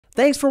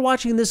Thanks for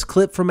watching this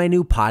clip from my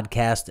new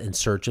podcast, In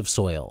Search of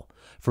Soil.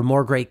 For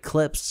more great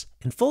clips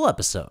and full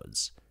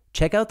episodes,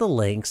 check out the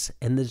links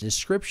in the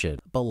description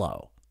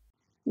below.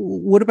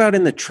 What about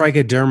in the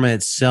trichoderma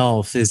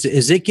itself?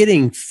 Is it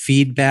getting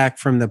feedback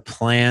from the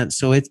plant?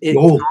 So it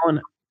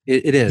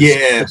is.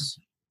 Yes.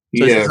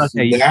 So Yes.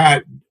 Okay.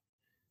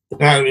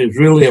 That is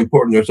really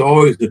important. There's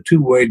always the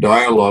two-way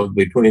dialogue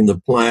between the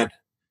plant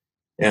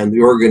and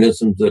the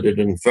organisms that it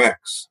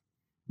infects,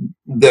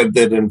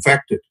 that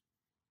infect it.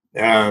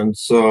 And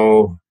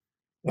so,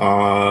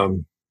 for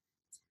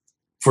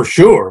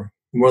sure,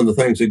 one of the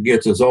things it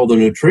gets is all the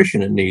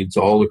nutrition it needs,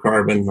 all the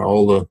carbon,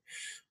 all the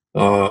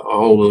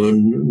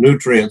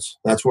nutrients.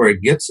 That's where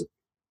it gets it.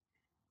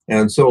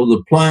 And so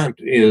the plant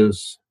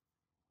is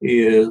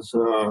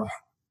they're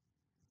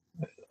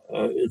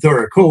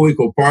a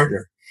co-equal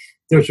partner.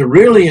 There's a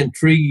really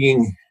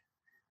intriguing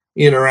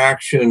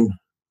interaction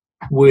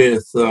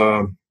with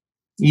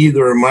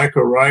either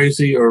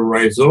mycorrhizae or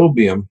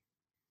rhizobium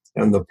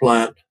and the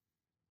plant.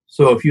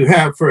 So if you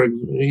have,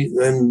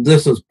 and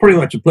this is pretty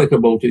much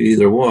applicable to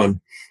either one,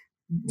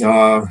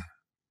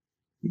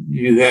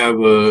 you have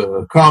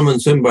a common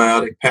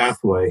symbiotic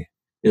pathway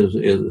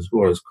is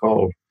what it's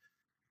called.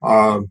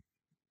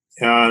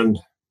 And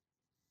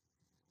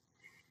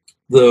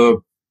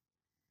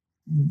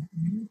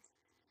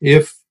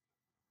if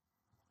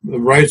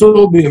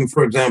rhizobium,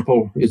 for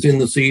example, is in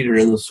the seed or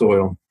in the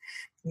soil,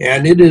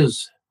 and it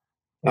is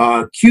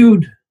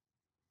cued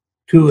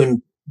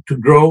to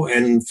grow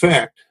and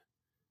infect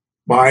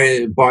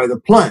by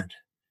the plant,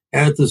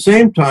 and at the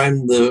same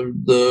time,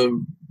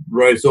 the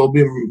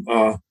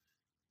rhizobium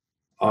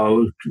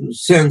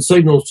sends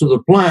signals to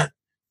the plant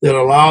that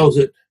allows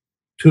it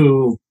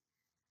to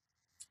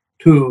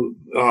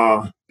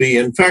be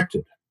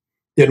infected.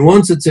 Then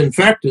once it's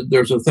infected,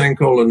 there's a thing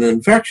called an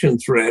infection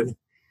thread,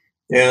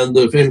 and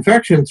the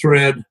infection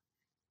thread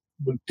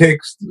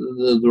takes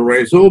the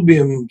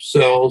rhizobium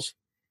cells,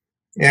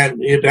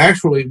 and it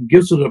actually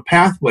gives it a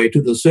pathway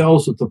to the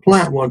cells that the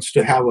plant wants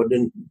to have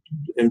it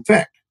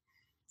infect.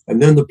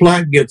 And then the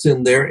plant gets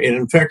in there and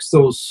infects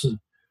those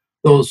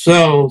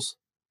cells,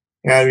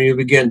 and you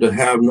begin to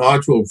have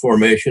nodule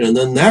formation. And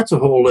then that's a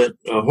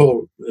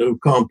whole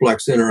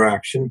complex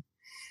interaction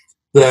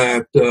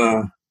that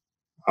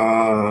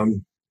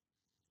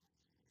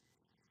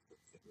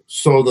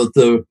so that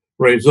the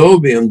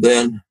rhizobium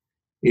then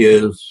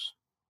is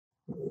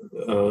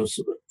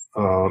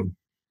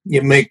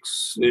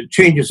it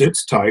changes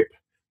its type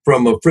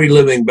from a free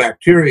living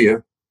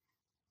bacteria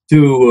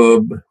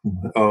to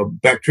a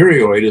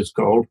bacterioid, is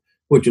called,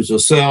 which is a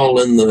cell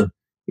in the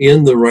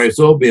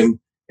rhizobium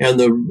and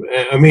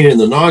in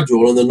the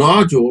nodule. And the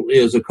nodule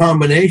is a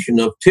combination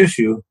of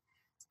tissue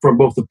from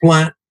both the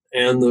plant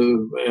and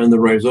the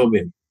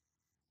rhizobium.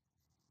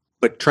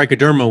 But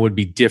trichoderma would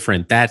be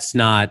different. That's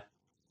not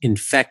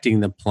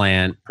infecting the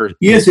plant.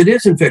 Yes, it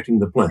is infecting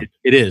the plant.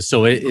 It is.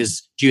 So it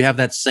is. Do you have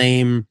that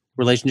same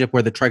relationship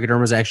where the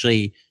trichoderma is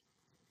actually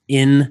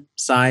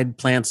inside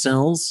plant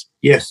cells?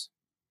 Yes.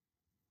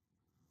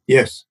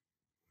 Yes.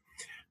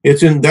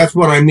 It's in. That's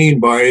what I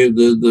mean by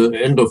the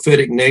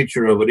endophytic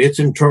nature of it. It's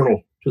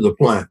internal to the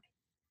plant.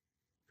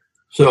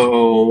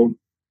 So,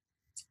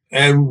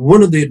 and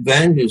one of the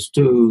advantages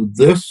to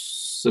this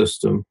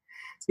system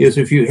is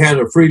if you had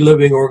a free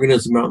living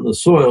organism out in the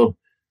soil,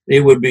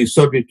 it would be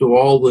subject to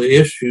all the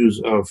issues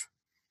of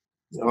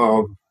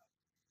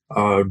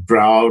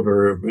drought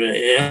or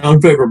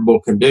unfavorable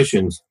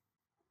conditions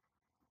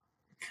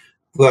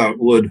that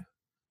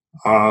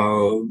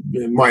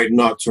it might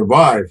not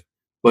survive.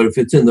 But if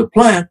it's in the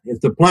plant,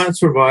 if the plant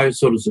survives,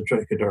 so does the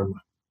trichoderma.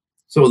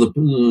 So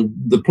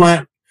the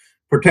plant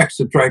protects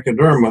the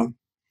trichoderma,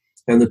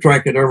 and the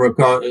trichoderma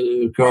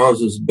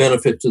causes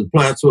benefit to the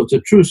plant. So it's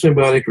a true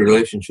symbiotic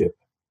relationship.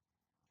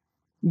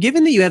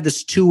 Given that you have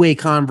this two-way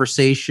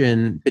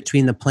conversation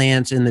between the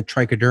plants and the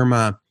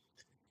trichoderma,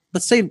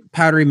 let's say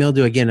powdery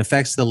mildew again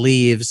affects the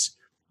leaves,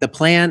 the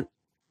plant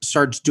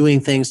starts doing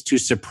things to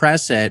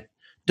suppress it.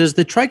 Does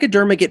the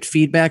trichoderma get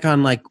feedback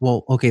on like,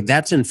 well, okay,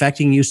 that's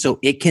infecting you, so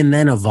it can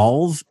then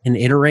evolve and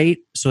iterate?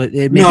 So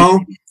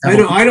no,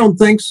 I don't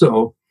think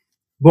so.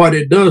 But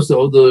it does,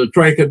 though. The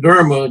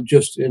trichoderma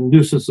just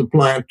induces the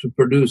plant to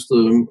produce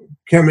the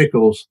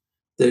chemicals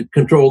that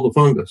control the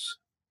fungus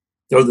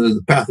or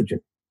the pathogen.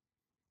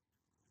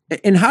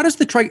 And how does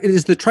the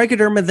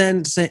trichoderma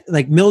then say,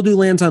 like mildew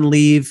lands on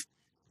leaf,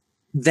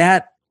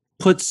 that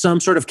puts some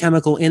sort of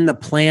chemical in the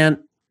plant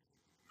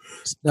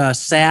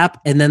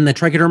sap, and then the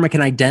trichoderma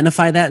can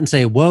identify that and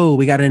say, whoa,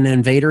 we got an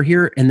invader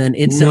here, and then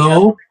it's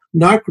not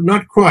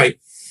quite.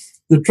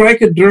 The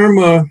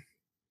trichoderma,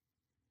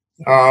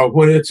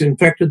 when it's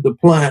infected the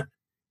plant,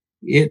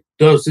 it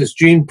does this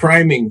gene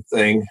priming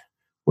thing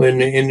when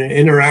in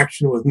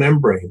interaction with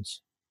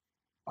membranes.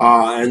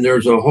 And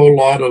there's a whole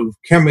lot of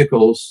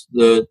chemicals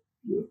that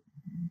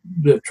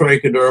the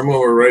trichoderma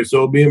or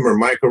rhizobium or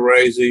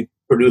mycorrhizae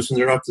produce, and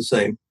they're not the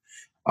same,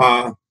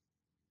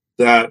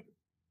 that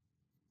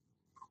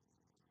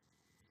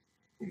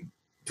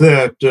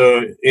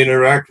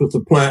interact with the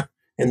plant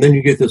and then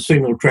you get the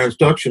signal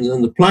transduction, and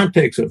then the plant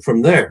takes it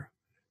from there.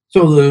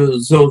 So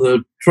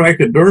the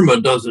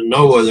trichoderma doesn't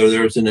know whether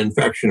there's an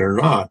infection or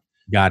not.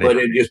 Got it. But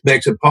it just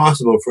makes it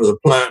possible for the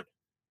plant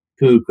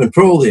to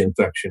control the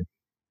infection.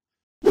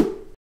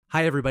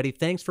 Hi, everybody.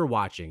 Thanks for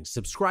watching.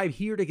 Subscribe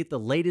here to get the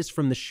latest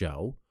from the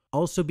show.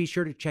 Also, be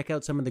sure to check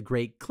out some of the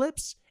great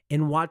clips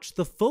and watch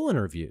the full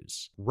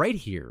interviews right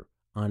here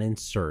on In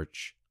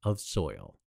Search of Soil.